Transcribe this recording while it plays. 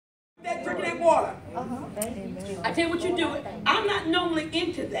water. I tell you what you do. I'm not normally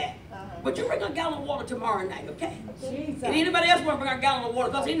into that. But you bring a gallon of water tomorrow night, okay? And anybody else want to bring a gallon of water?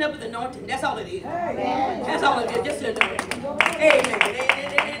 Because it's never the anointing. That's all it is. That's all it is. Just the anointing. Amen.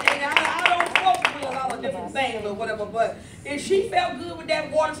 I don't focus with a lot of different things or whatever, but if she felt good with that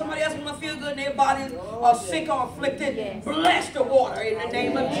water, somebody else want to feel good in their bodies or sick or afflicted, bless the water in the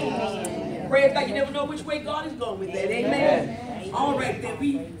name of Jesus. Praise God. You never know which way God is going with that. Amen. All right, then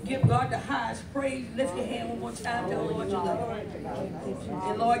we give God the highest praise. Lift your hand one more time. Tell the Lord you love Him.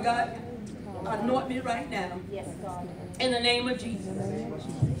 And Lord God, anoint me right now in the name of Jesus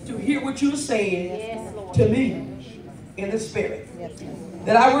to hear what you're saying to me in the spirit,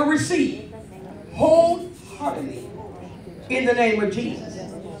 that I will receive wholeheartedly in the name of Jesus.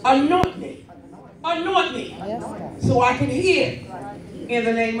 Anoint me so I can hear in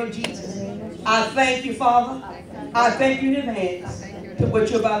the name of Jesus. I thank you, Father. I thank you in advance to what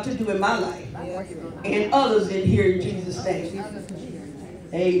you're about to do in my life and others in here in Jesus' name.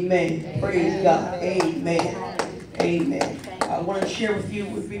 Amen. Praise God. Amen. Amen. I want to share with you,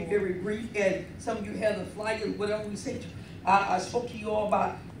 would be very brief, and some of you have the flyer, whatever we say. I spoke to you all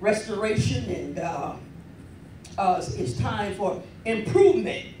about restoration, and it's time for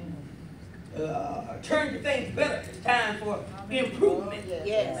improvement. Turn to things better. It's time for improvement.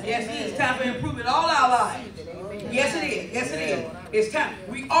 Yes, it is time for improvement all our lives. Yes, it is. Yes, it is. It's time.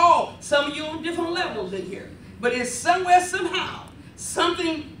 We all, some of you on different levels in here, but it's somewhere, somehow,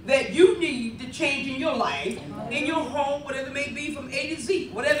 something that you need to change in your life, in your home, whatever it may be, from A to Z,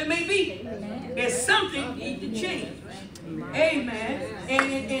 whatever it may be. There's something need to change. Amen.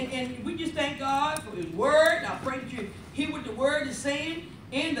 And we just thank God for His Word. And I pray that you hear what the Word is saying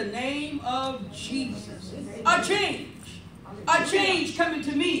in the name of Jesus. A change coming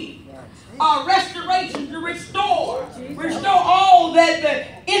to me. A restoration to restore all that the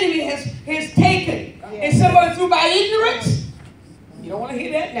enemy has taken. And somebody through by ignorance. You don't want to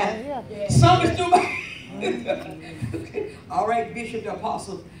hear that now. Some is through by all right, Bishop, the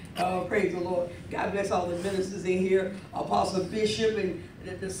Apostle. Praise the Lord. God bless all the ministers in here. Apostle Bishop and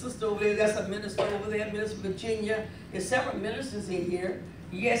the sister over there, that's a minister over there, Minister Virginia. There's several ministers in here.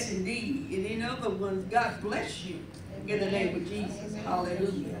 Yes, indeed. And in other ones, God bless you in the name of Jesus.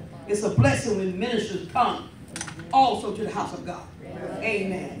 Hallelujah. It's a blessing when ministers come also to the house of God.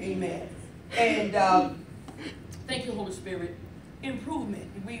 Amen. Amen. And thank you, Holy Spirit. Improvement.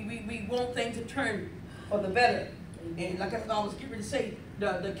 We want things to turn for the better. And like I was getting ready to say,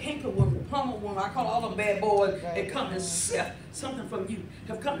 the canker woman, the plumber woman, I call all them bad boys that come and sift something from you,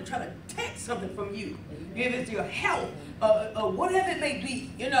 have come to try to take something from you. Give it to your health, whatever it may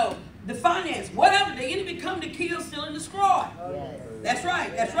be, you know, the finance, whatever. The enemy come to kill, steal, and destroy. That's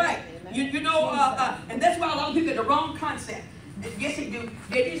right, that's right. You know, and that's why a lot of people get the wrong concept. Yes, they do.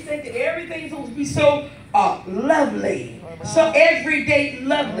 They just think that everything is supposed to be so lovely, so everyday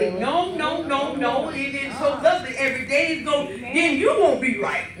lovely. No. It is so lovely every day. Then you won't be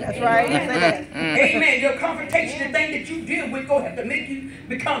right. That's right. Amen. Your confrontation, the thing that you deal with, go have to make you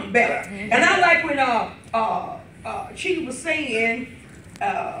become better. And I like when she was saying,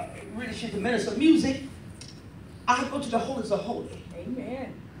 really, she's a minister of music. I go to the holies of holy.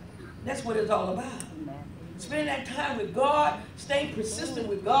 Amen. That's what it's all about. Spending that time with God, staying persistent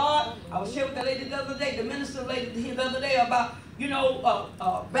with God. I was sharing with that lady the other day, the minister lady here the other day about, you know,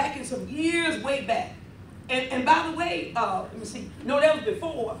 back in some years way back. And by the way, let me see. No, that was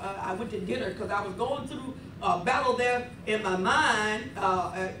before I went to dinner because I was going through a battle there in my mind,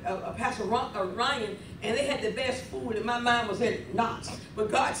 Pastor Ryan, and they had the best food, and my mind was in knots. But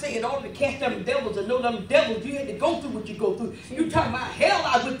God said in order to cast them devils and know them devils, you had to go through what you go through. You talking about hell,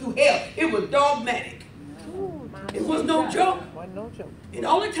 I went through hell. It was dogmatic. It was no joke. And the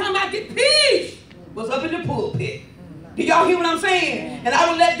only time I get peace was up in the pulpit. Do y'all hear what I'm saying? And I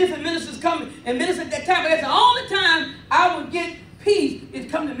would let different ministers come and minister at that time. But that's the only time I would get peace is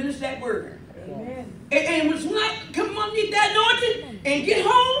come to minister that word. Amen. And when I come underneath that anointing and get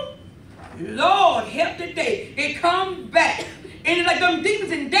home, Lord help the day. It comes back. And it's like them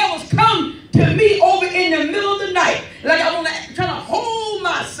demons and devils come to me over in the middle of the night. Like I want to try to hold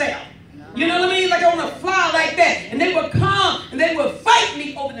myself. You know what I mean? Like I want to fly like that. And they would come and they would fight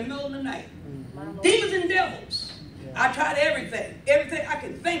me over in the middle of the night. Demons and devils. I tried everything I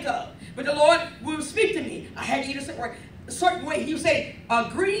could think of. But the Lord would speak to me. I had to eat a certain way. He would say,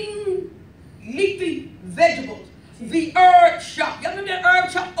 green leafy vegetables. The herb shop. Y'all remember that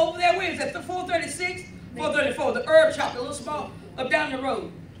herb shop over there? Where is that? The 436? 434. The herb shop, the little small, up down the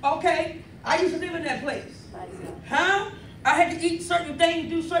road. Okay. I used to live in that place. Huh? I had to eat certain things,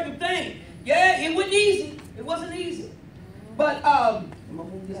 do certain things. Yeah, it wasn't easy. It wasn't easy. But I'm going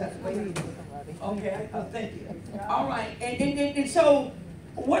to move this out of the way. Okay, thank you. All right, and so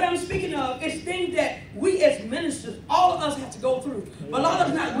what I'm speaking of is things that we as ministers, all of us have to go through. But a lot of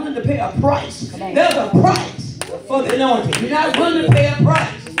us are not willing to pay a price. There's a price for the anointing. You're not willing to pay a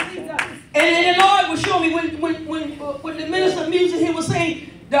price. And the Lord was showing me when the minister of music here was saying,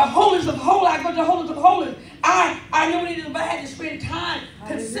 the holiest of holies, I go to the holiest of holies. I know what it is, but I had to spend time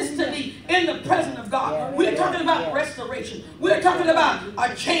consistently in the presence of God. We're talking about restoration. We're talking about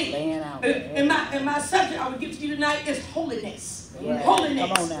a change. In my subject I would give to you tonight is holiness. Yes.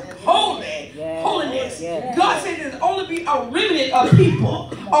 Holiness. Holy. Yes. Holiness. Yes. God said there's only be a remnant of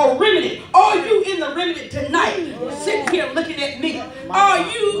people. A remnant. Are you in the remnant tonight? Yes. Sit here looking at me. Are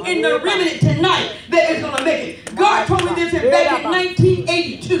you in the remnant tonight that is going to make it? God told me this back in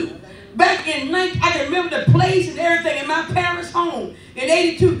 1982. Back in I can remember the place and everything in my parents' home in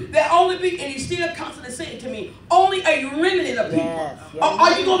 82. There only be, and he's still constantly saying to me, only a remnant of people. Yes. Yes.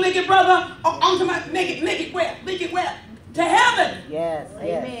 Are you going to make it, brother? I'm talking about make it where? Make it where? To heaven. Yes,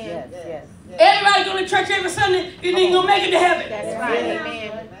 yes, yes. Everybody go to church every Sunday, you ain't gonna make it to heaven. That's right.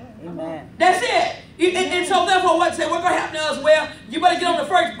 Amen. Amen. That's it. And so therefore, what going to happen to us? Well, you better get on the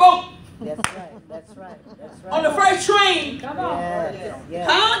first boat. That's right. That's right. That's right. On the first train. Come on. Yes.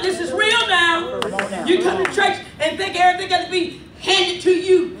 Huh? This is real now. You come to church and think everything got to be handed to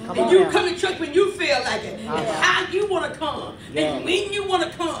you. And you come to church when you feel like it. And how you want to come. And when you want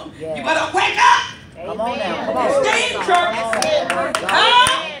to come. You better wake up. Come on now. Come on. Stay in church.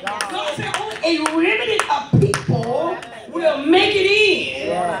 God said only a remnant of people will make it in.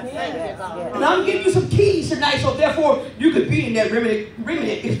 And I'm giving you some keys tonight, so therefore you could be in that remnant.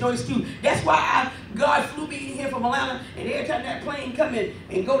 It's no excuse. That's why God flew me in here from Atlanta, and every time that plane come in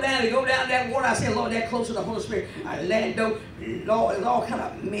and go down that water, I said, Lord, that close to the Holy Spirit. Orlando, Lord, it's all kind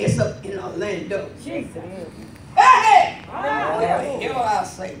of mess up in Orlando. Hey! Hear what I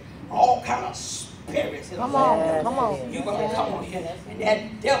say? All kind of spirits. Come on. You better come on here. And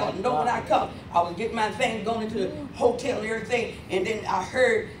that devil know when I come. I was getting my thing going into the hotel and everything, and then I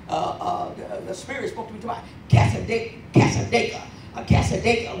heard the spirit spoke to me about Casadega.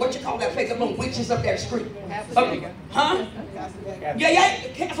 What you call that place? Them witches up that street. Huh? Yeah.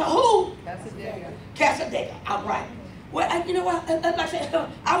 Who? Casadega. All right. Well, you know what? Like I said,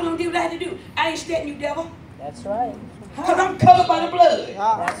 I was going to do what I had to do. I ain't studying you, devil. That's right. Because I'm covered by the blood.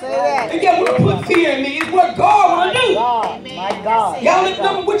 And y'all want to put fear in me. It's what God want to do. My God. Y'all look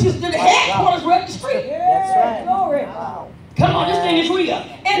number which is the headquarters right up the street. That's right. Glory. Come on, this thing is real.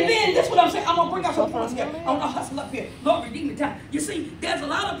 And then that's what I'm saying. I'm going to bring out some points here. I'm going to hustle up here. Lord, redeem me time. You see, there's a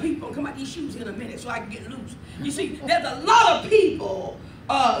lot of people. Come out these shoes in a minute so I can get loose. You see, there's a lot of people.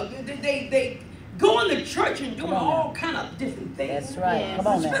 They going to church and doing all kind of different things. That's right. Yes. Come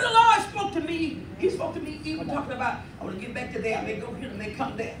on now. The Spirit of the Lord spoke to me. He spoke to me even talking about, I want to get back to there. I may go here and I may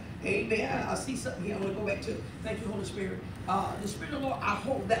come there. Amen. I see something here I want to go back to. Thank you, Holy Spirit. The Spirit of the Lord, I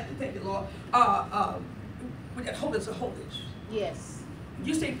hold that. Thank you, Lord. With that holiness of holiness. Yes.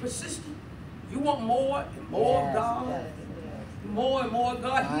 You stay persistent. You want more and more of God. Yes. More and more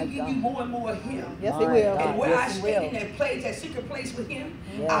God, He'll give you more and more of Him. Yes, He will. And where I stay in that place, that secret place with Him,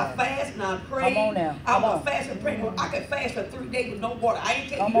 I fast and I pray. Come on now. I will fast and pray. I can fast for 3 days with no water. I ain't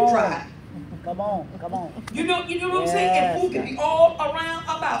taking you to try. Come on. You know what I'm saying? And food can be all around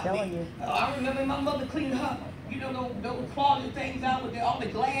about me. I remember my mother cleaned her, those closet things out with all the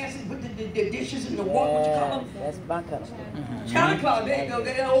glass and put the dishes in the water. What you call them? That's my cup. China closet. There you go.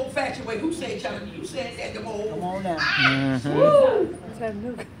 That old-fashioned way. Who said China? You said that. Come on now. Woo!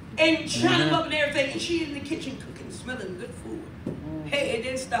 And China up and everything, and she in the kitchen cooking, smelling good food. Hey, it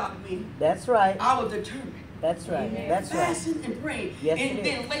didn't stop me. That's right. I was determined. That's right. That's right. Fasting and praying. Yes, and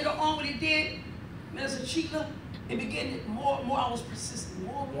then later on, when it did, Minister Sheila, it began more and more. I was persistent.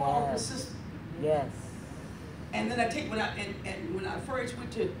 More and more persistent. Yes. And then when I first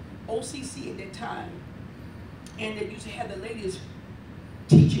went to OCC at that time, and they used to have the ladies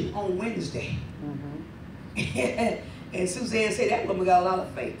teaching on Wednesday. And Suzanne said that woman got a lot of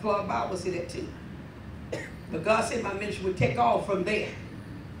faith. Claude Bible said that too. But God said my ministry would take off from there.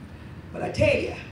 But I tell you,